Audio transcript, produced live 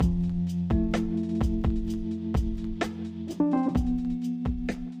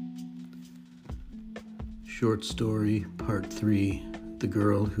Short story, part 3, The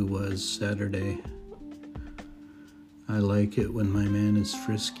Girl Who Was Saturday. I like it when my man is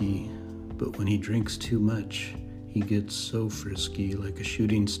frisky, but when he drinks too much, he gets so frisky, like a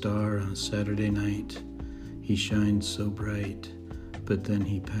shooting star on a Saturday night. He shines so bright, but then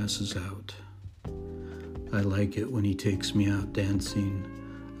he passes out. I like it when he takes me out dancing.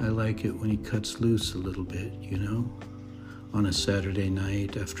 I like it when he cuts loose a little bit, on a Saturday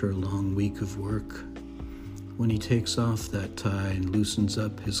night after a long week of work. When he takes off that tie and loosens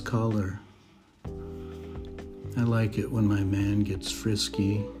up his collar. I like it when my man gets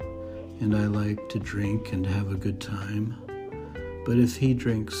frisky, and I like to drink and have a good time. But if he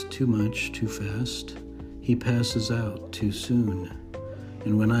drinks too much too fast, he passes out too soon.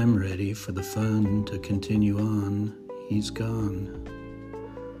 And when I'm ready for the fun to continue on, he's gone.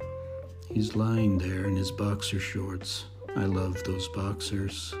 He's lying there in his boxer shorts. I love those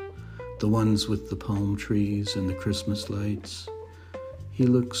boxers. The ones with the palm trees and the Christmas lights. He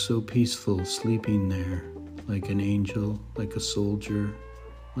looks so peaceful sleeping there, like an angel, like a soldier,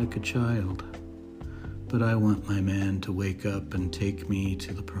 like a child. But I want my man to wake up and take me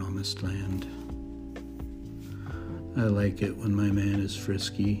to the promised land. I like it when my man is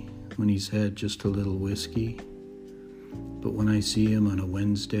frisky, when he's had just a little whiskey. But when I see him on a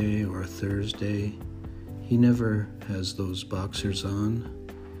Wednesday or a Thursday, he never has those boxers on.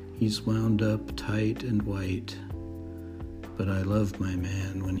 He's wound up tight and white, but I love my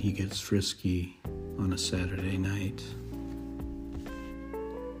man when he gets frisky on a Saturday night.